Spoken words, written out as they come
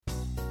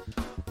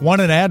Want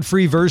an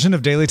ad-free version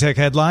of Daily Tech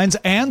Headlines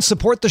and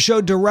support the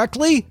show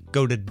directly?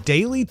 Go to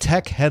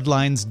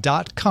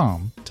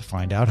dailytechheadlines.com to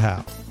find out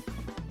how.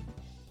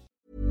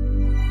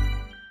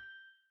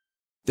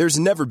 There's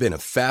never been a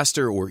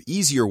faster or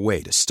easier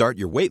way to start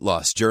your weight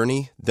loss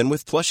journey than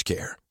with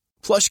PlushCare.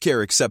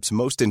 PlushCare accepts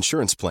most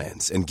insurance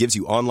plans and gives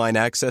you online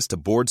access to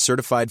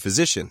board-certified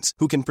physicians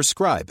who can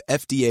prescribe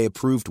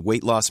FDA-approved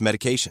weight loss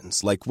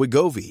medications like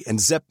Wegovy and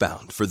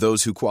Zepbound for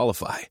those who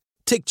qualify.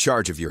 Take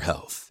charge of your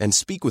health and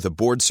speak with a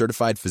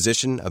board-certified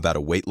physician about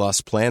a weight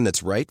loss plan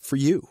that's right for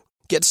you.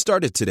 Get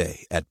started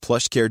today at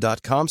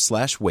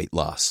plushcare.com/weight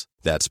loss.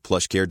 That's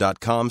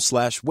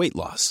plushcare.com/weight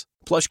loss.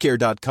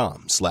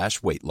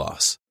 plushcare.com/weight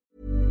loss.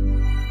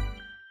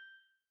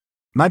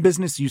 My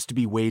business used to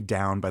be weighed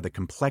down by the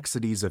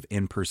complexities of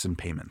in-person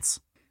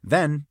payments.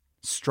 Then,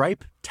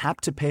 Stripe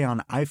Tap to Pay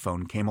on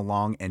iPhone came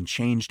along and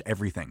changed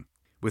everything.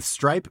 With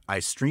Stripe,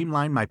 I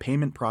streamlined my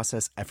payment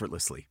process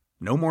effortlessly.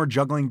 No more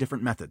juggling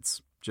different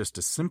methods. Just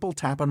a simple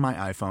tap on my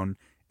iPhone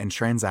and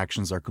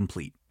transactions are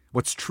complete.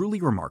 What's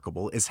truly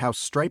remarkable is how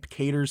Stripe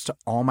caters to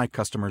all my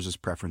customers'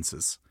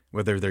 preferences.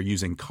 Whether they're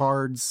using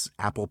cards,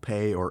 Apple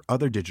Pay, or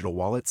other digital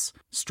wallets,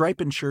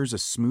 Stripe ensures a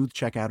smooth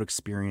checkout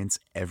experience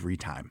every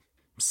time.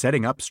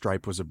 Setting up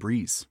Stripe was a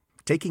breeze,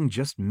 taking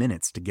just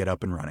minutes to get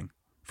up and running.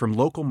 From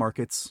local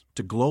markets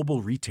to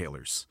global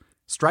retailers,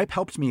 Stripe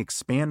helped me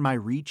expand my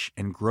reach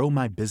and grow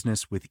my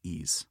business with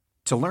ease.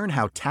 To learn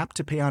how Tap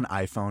to Pay on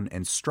iPhone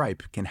and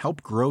Stripe can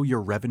help grow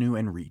your revenue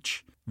and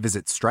reach,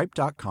 visit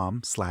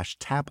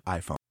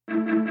stripe.com/tapiphone.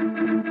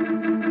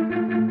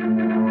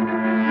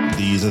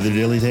 These are the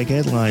Daily Tech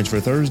Headlines for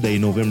Thursday,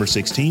 November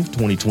 16th,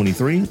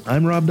 2023.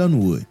 I'm Rob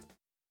Dunwood.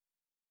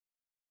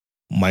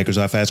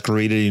 Microsoft has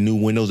created a new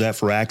Windows app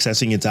for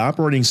accessing its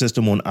operating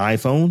system on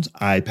iPhones,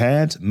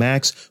 iPads,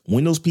 Macs,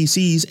 Windows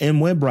PCs, and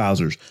web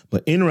browsers,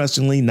 but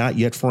interestingly, not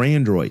yet for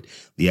Android.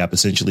 The app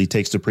essentially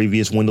takes the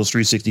previous Windows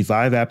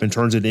 365 app and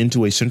turns it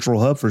into a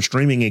central hub for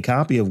streaming a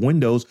copy of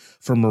Windows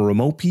from a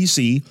remote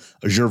PC,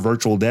 Azure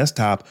Virtual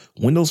Desktop,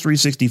 Windows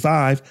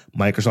 365,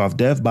 Microsoft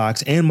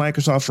DevBox, and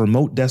Microsoft's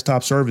remote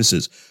desktop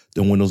services.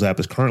 The Windows app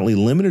is currently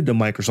limited to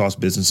Microsoft's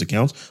business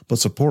accounts, but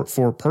support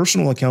for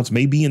personal accounts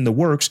may be in the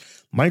works.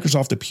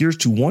 Microsoft appears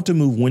to want to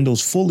move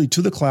Windows fully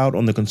to the cloud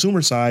on the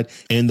consumer side,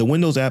 and the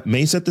Windows app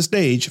may set the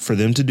stage for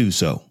them to do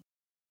so.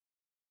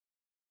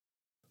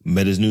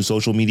 Meta's new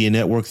social media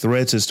network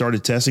Threads has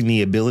started testing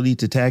the ability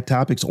to tag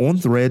topics on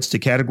Threads to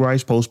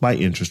categorize posts by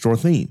interest or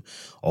theme.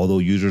 Although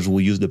users will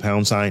use the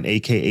 #,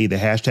 aka the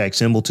hashtag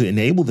symbol, to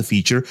enable the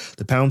feature,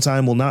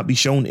 the # will not be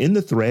shown in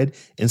the thread.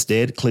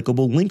 Instead,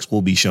 clickable links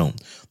will be shown.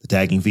 The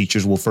tagging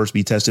features will first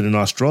be tested in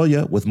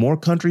Australia, with more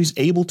countries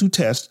able to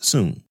test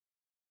soon.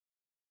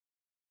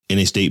 In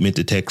a statement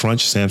to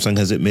TechCrunch, Samsung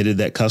has admitted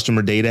that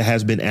customer data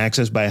has been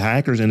accessed by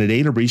hackers in a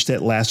data breach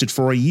that lasted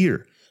for a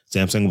year.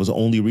 Samsung was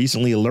only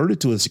recently alerted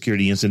to a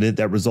security incident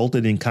that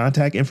resulted in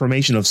contact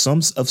information of some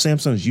of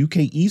Samsung's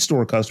UK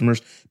eStore customers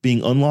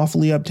being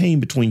unlawfully obtained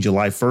between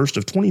July 1st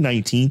of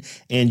 2019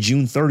 and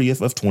June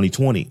 30th of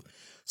 2020.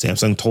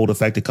 Samsung told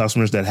affected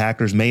customers that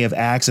hackers may have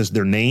accessed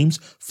their names,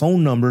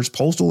 phone numbers,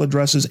 postal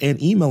addresses,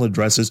 and email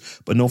addresses,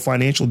 but no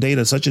financial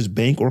data such as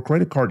bank or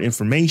credit card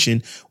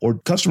information or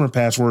customer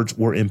passwords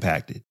were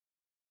impacted.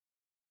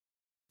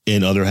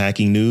 In other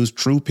hacking news,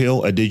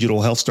 TruePill, a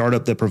digital health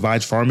startup that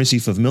provides pharmacy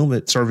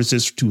fulfillment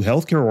services to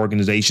healthcare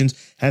organizations,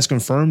 has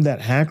confirmed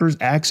that hackers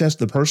accessed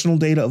the personal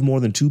data of more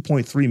than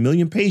 2.3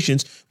 million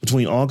patients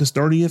between August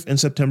 30th and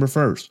September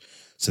 1st.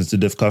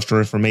 Sensitive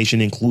customer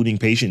information, including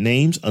patient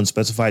names,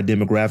 unspecified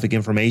demographic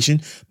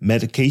information,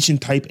 medication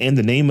type, and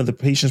the name of the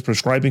patient's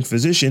prescribing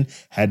physician,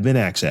 had been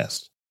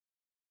accessed.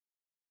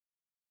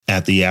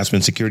 At the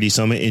Aspen Security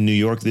Summit in New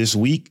York this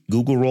week,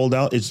 Google rolled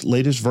out its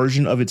latest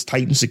version of its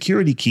Titan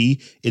security key,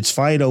 its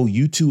FIDO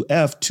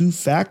U2F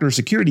two-factor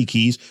security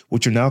keys,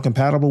 which are now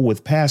compatible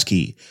with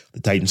Passkey. The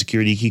Titan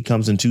security key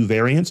comes in two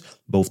variants.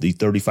 Both the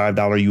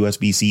 $35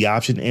 USB-C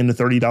option and the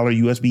 $30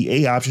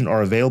 USB-A option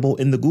are available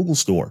in the Google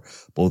Store.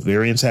 Both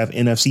variants have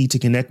NFC to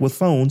connect with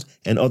phones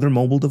and other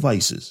mobile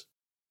devices.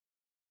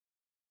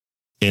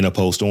 In a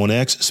post on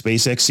X,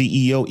 SpaceX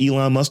CEO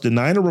Elon Musk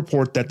denied a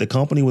report that the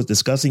company was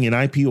discussing an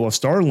IPO of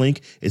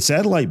Starlink, its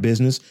satellite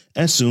business,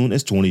 as soon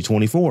as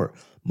 2024.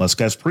 Musk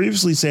has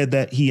previously said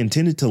that he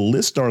intended to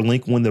list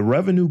Starlink when the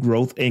revenue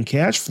growth and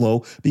cash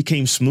flow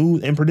became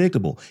smooth and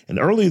predictable, and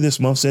earlier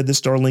this month said that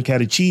Starlink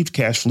had achieved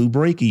cash flow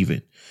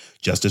break-even.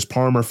 Justice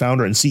Palmer,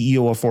 founder and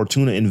CEO of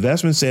Fortuna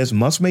Investment, says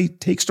Musk may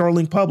take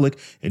Starlink public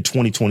in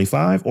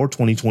 2025 or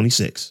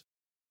 2026.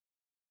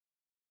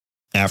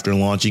 After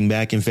launching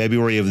back in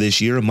February of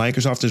this year,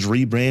 Microsoft is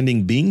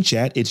rebranding Bing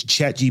Chat, its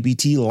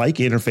ChatGPT-like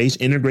interface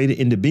integrated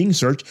into Bing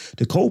Search,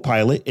 to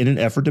Copilot in an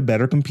effort to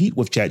better compete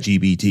with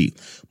ChatGPT.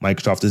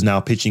 Microsoft is now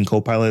pitching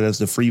Copilot as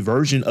the free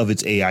version of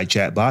its AI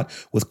chatbot,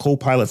 with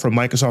Copilot from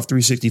Microsoft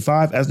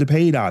 365 as the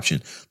paid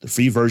option. The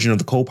free version of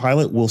the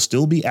Copilot will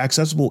still be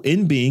accessible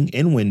in Bing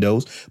and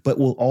Windows, but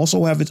will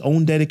also have its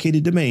own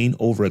dedicated domain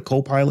over at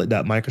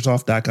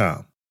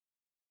copilot.microsoft.com.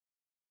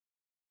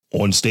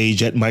 On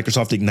stage at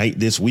Microsoft Ignite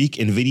this week,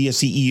 NVIDIA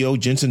CEO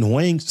Jensen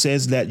Huang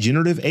says that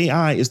generative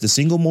AI is the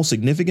single most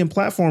significant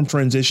platform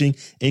transition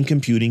in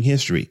computing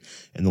history.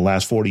 In the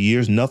last 40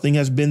 years, nothing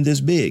has been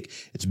this big.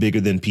 It's bigger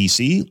than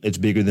PC, it's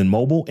bigger than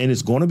mobile, and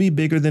it's going to be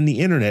bigger than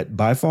the internet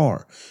by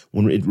far.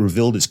 When it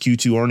revealed its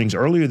Q2 earnings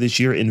earlier this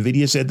year,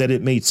 NVIDIA said that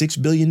it made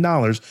 $6 billion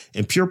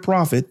in pure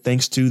profit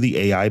thanks to the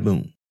AI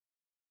boom.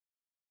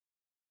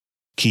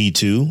 Key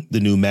 2, the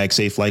new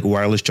MagSafe-like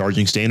wireless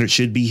charging standard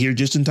should be here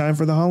just in time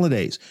for the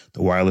holidays.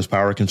 The Wireless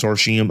Power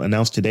Consortium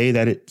announced today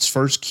that its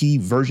first key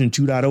version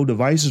 2.0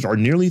 devices are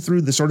nearly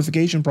through the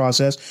certification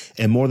process,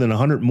 and more than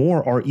 100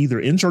 more are either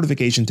in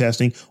certification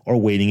testing or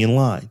waiting in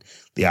line.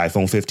 The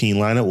iPhone 15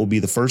 lineup will be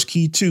the first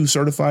Key 2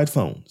 certified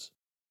phones.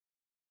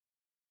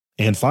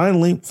 And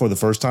finally, for the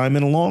first time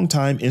in a long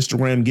time,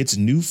 Instagram gets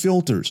new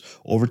filters,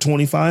 over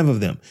 25 of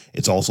them.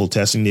 It's also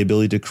testing the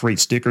ability to create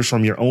stickers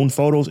from your own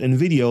photos and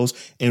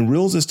videos, and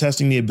Reels is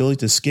testing the ability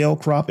to scale,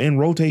 crop, and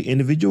rotate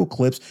individual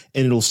clips,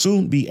 and it'll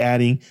soon be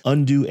adding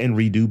undo and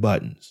redo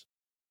buttons.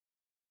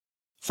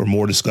 For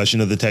more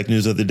discussion of the tech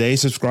news of the day,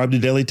 subscribe to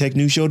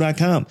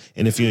dailytechnewsshow.com.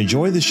 And if you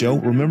enjoy the show,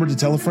 remember to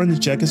tell a friend to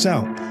check us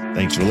out.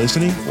 Thanks for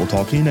listening. We'll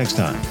talk to you next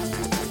time.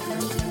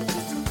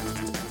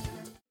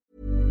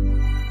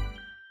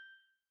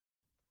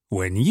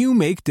 When you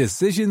make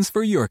decisions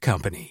for your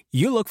company,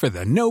 you look for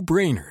the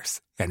no-brainers.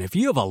 And if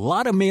you have a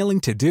lot of mailing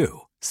to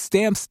do,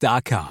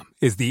 Stamps.com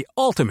is the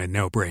ultimate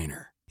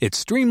no-brainer. It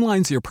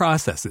streamlines your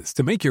processes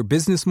to make your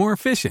business more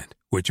efficient,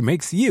 which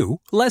makes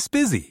you less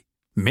busy.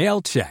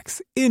 Mail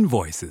checks,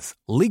 invoices,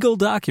 legal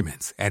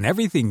documents, and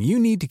everything you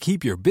need to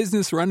keep your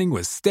business running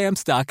with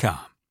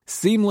Stamps.com.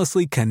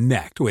 Seamlessly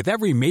connect with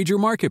every major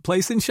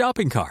marketplace and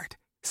shopping cart.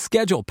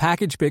 Schedule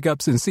package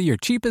pickups and see your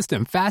cheapest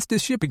and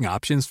fastest shipping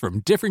options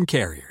from different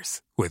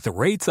carriers, with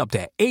rates up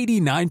to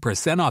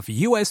 89% off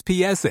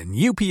USPS and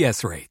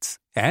UPS rates.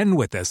 And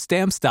with the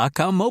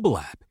Stamps.com mobile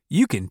app,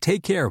 you can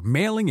take care of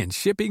mailing and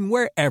shipping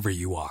wherever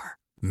you are.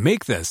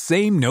 Make the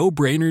same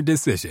no-brainer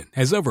decision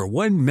as over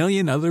 1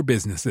 million other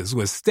businesses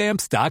with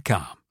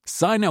Stamps.com.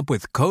 Sign up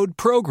with code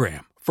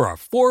PROGRAM for a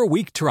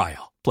 4-week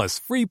trial, plus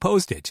free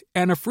postage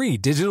and a free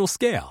digital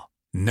scale.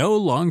 No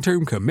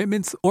long-term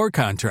commitments or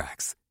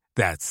contracts.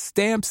 That's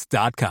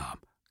Stamps.com.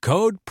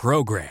 Code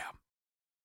PROGRAM.